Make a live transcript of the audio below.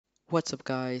What's up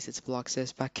guys, it's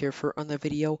Bloxes back here for another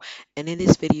video, and in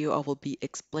this video I will be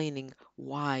explaining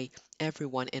why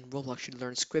everyone in Roblox should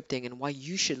learn scripting and why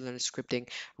you should learn scripting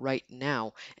right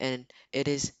now. And it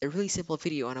is a really simple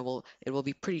video, and it will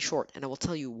be pretty short, and I will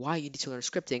tell you why you need to learn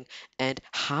scripting and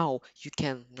how you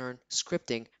can learn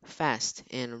scripting fast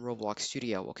in Roblox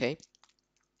Studio, okay?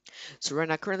 So right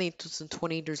now, currently in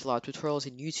 2020, there's a lot of tutorials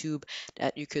in YouTube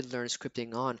that you could learn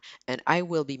scripting on, and I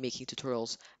will be making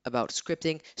tutorials about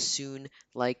scripting soon,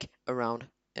 like around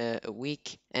a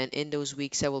week. And in those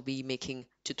weeks, I will be making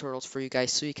tutorials for you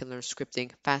guys so you can learn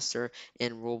scripting faster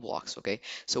in Roblox. Okay,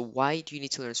 so why do you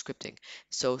need to learn scripting?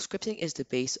 So scripting is the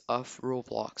base of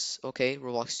Roblox. Okay,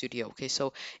 Roblox Studio. Okay,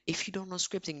 so if you don't know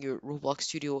scripting, your Roblox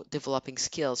Studio developing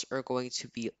skills are going to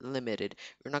be limited.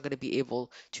 You're not going to be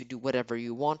able to do whatever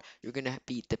you want. You're going to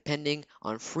be depending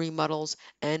on free models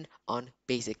and on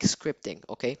basic scripting,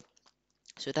 okay?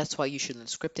 So that's why you should learn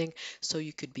scripting, so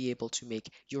you could be able to make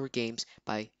your games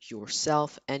by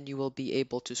yourself, and you will be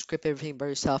able to script everything by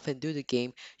yourself and do the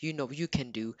game you know you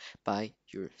can do by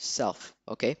yourself,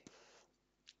 okay?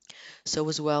 So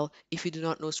as well, if you do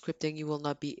not know scripting, you will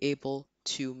not be able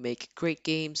to make great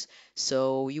games.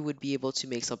 So you would be able to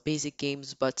make some basic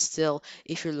games, but still,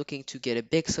 if you're looking to get a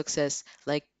big success,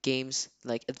 like games,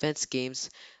 like advanced games,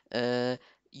 uh,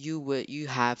 you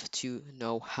have to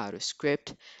know how to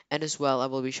script. And as well, I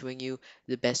will be showing you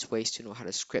the best ways to know how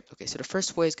to script. Okay, so the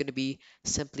first way is going to be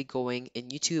simply going in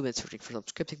YouTube and searching for some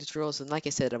scripting tutorials. And like I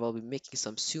said, I will be making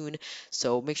some soon.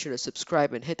 So make sure to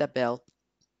subscribe and hit that bell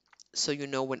so you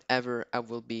know whenever I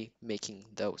will be making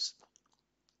those.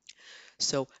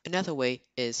 So another way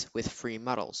is with free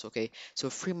models, okay? So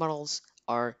free models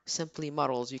are simply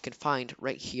models you can find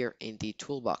right here in the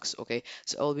toolbox, okay?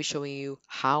 So I'll be showing you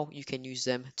how you can use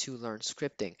them to learn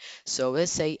scripting. So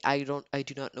let's say I do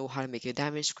not know how to make a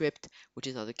damage script, which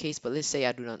is not the case, but let's say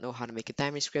I do not know how to make a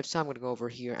damage script, so I'm going to go over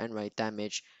here and write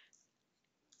damage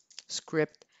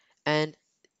script, and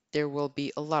there will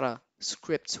be a lot of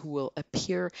scripts who will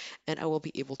appear, and I will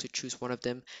be able to choose one of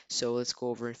them. So let's go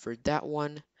over for that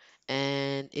one.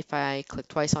 And if I click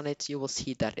twice on it, you will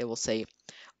see that it will say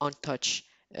on touch,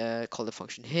 call the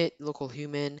function hit local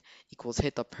human equals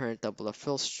hit the parent double of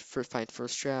find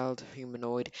first child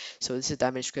humanoid. So this is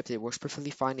damage script. It works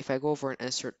perfectly fine. If I go over and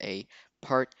insert a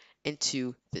part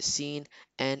into the scene,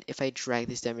 and if I drag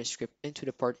this damage script into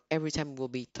the part, every time we'll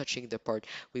be touching the part,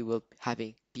 we will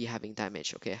be having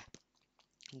damage. Okay,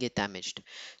 get damaged.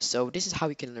 So this is how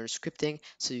you can learn scripting.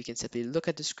 So you can simply look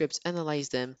at the scripts, analyze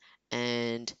them,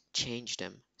 and change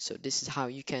them. So this is how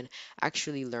you can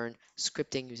actually learn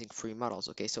scripting using free models.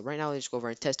 Okay, so right now let's go over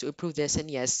and test to improve this. And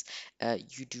yes,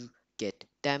 you do get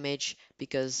damage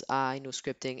because I know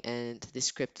scripting, and this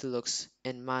script looks,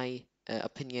 in my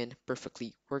opinion,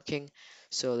 perfectly working.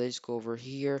 So let's go over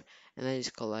here and let's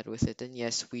collide with it. And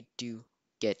yes, we do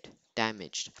get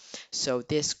damaged. So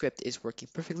this script is working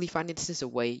perfectly fine. And this is a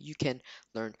way you can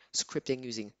learn scripting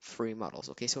using free models.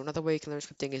 Okay, so another way you can learn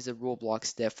scripting is the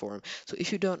Roblox Dev Forum. So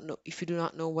if you do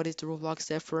not know what is the Roblox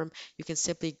Dev Forum, you can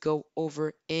simply go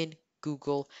over in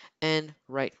Google and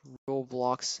write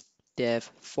Roblox Dev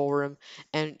Forum,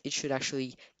 and it should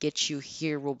actually get you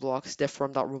here, Roblox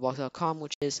devforum.roblox.com,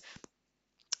 which is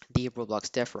the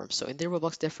Roblox Dev Forum. So in the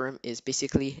Roblox Dev Forum is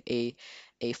basically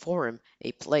a forum,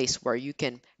 a place where you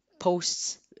can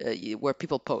post, where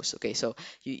people post. Okay, so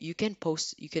you can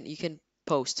post, you can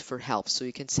post for help. So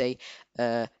you can say,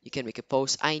 you can make a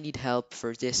post, I need help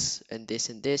for this and this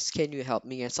and this. Can you help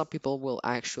me? And some people will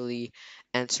actually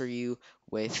answer you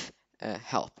with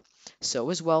help. So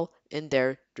as well, in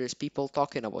there, there's people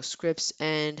talking about scripts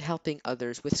and helping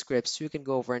others with scripts. So you can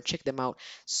go over and check them out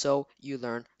so you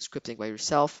learn scripting by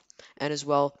yourself. And as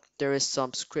well, there is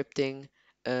some scripting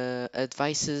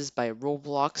advices by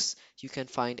Roblox you can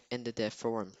find in the dev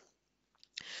forum.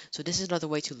 So this is another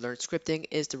way to learn scripting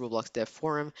is the Roblox dev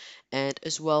forum. And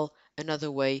as well,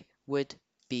 another way would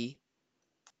be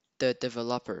the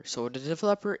developer. So the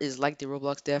developer is like the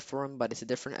Roblox dev forum, but it's a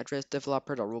different address,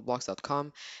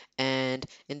 developer.roblox.com. And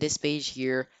in this page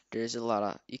here, there's a lot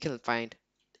of, you can find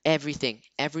everything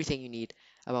you need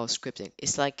about scripting.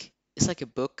 It's like a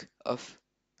book of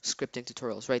scripting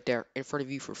tutorials right there in front of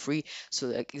you for free. So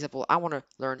like example, I want to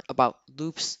learn about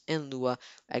loops in Lua.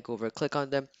 I go over, click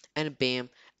on them, and bam,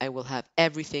 I will have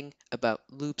everything about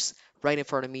loops right in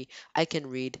front of me. I can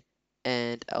read,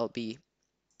 and I'll be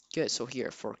good. So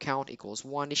here for count equals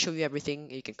 1, they show you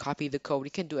everything. You can copy the code,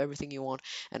 you can do everything you want.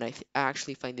 And I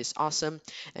actually find this awesome.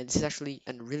 And this is actually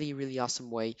a really, really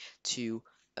awesome way to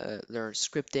learn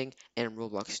scripting and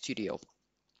Roblox Studio.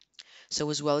 So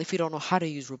as well, if you don't know how to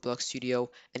use Roblox Studio,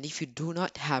 and if you do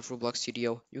not have Roblox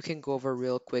Studio, you can go over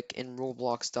real quick in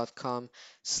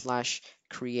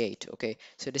roblox.com/create. Okay,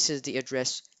 so this is the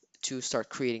address to start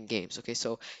creating games. Okay,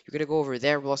 so you're gonna go over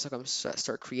there, roblox.com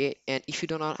start create, and if you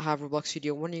do not have Roblox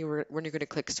Studio, when you're gonna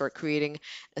click start creating,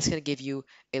 it's gonna give you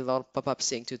a little pop-up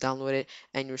saying to download it,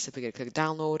 and you're simply gonna click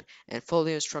download and follow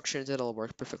the instructions. It'll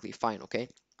work perfectly fine. Okay.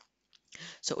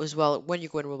 So as well, when you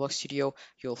go in Roblox Studio,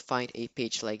 you'll find a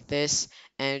page like this,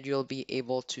 and you'll be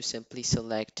able to simply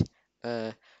select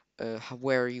uh,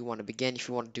 where you want to begin. If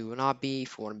you want to do an obby,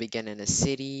 if you want to begin in a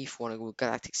city, if you want to go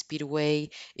Galactic Speedway,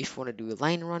 if you want to do a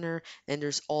line runner, and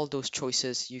there's all those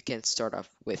choices you can start off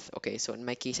with. Okay, so in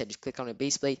my case, I just click on a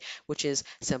base plate, which is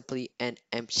simply an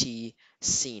empty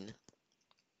scene.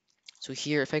 So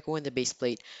here, if I go in the base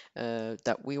plate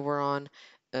that we were on,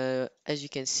 as you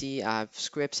can see, I have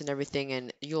scripts and everything,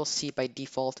 and you'll see by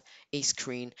default a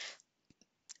screen,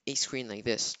 a screen like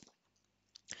this.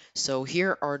 So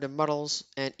here are the models,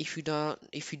 and if you do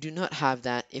not have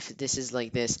that, if this is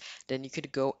like this, then you could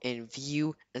go in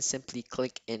View and simply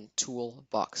click in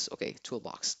Toolbox. Okay,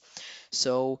 Toolbox.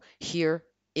 So here,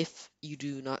 if you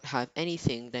do not have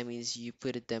anything, that means you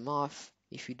put them off.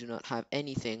 If you do not have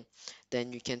anything,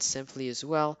 then you can simply as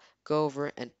well go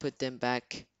over and put them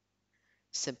back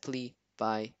simply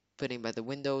by putting by the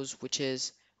windows, which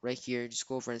is right here. Just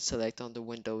go over and select on the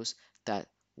windows that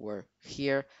were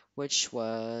here, which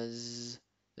was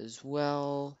as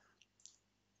well,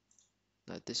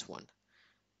 not this one.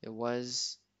 It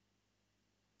was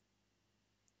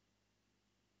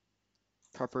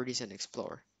Properties and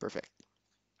Explore. Perfect.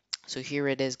 So here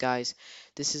it is, guys.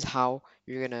 This is how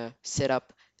you're gonna set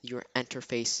up your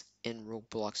interface in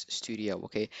Roblox Studio.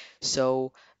 Okay,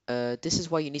 so this is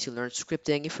why you need to learn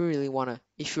scripting. If you really wanna,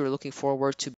 if you're looking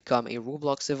forward to become a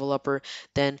Roblox developer,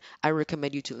 then I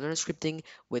recommend you to learn scripting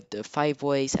with the 5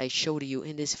 ways I showed you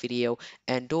in this video,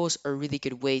 and those are really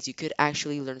good ways you could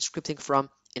actually learn scripting from.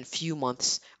 In few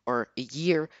months or a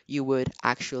year, you would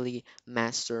actually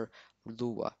master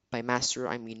Lua. By master,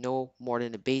 I mean know more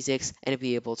than the basics and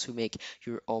be able to make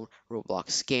your own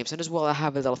Roblox games. And as well, I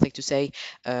have a little thing to say.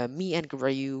 Me and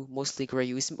Grayu, mostly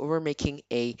Grayu, we're making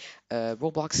a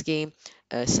Roblox game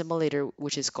simulator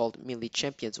which is called Melee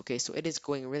Champions. Okay, so it is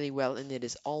going really well and it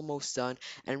is almost done,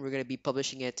 and we're gonna be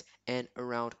publishing it in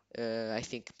around I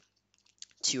think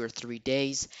 2 or 3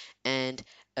 days, and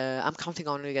I'm counting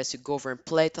on you guys to go over and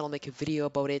play it. I'll make a video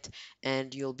about it,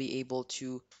 and you'll be able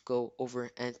to go over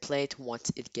and play it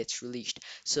once it gets released.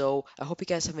 So I hope you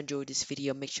guys have enjoyed this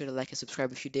video. Make sure to like and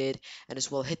subscribe if you did, and as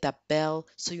well hit that bell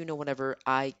so you know whenever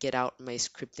I get out my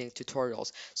scripting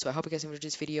tutorials. So I hope you guys enjoyed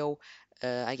this video.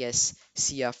 I guess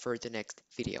see ya for the next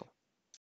video.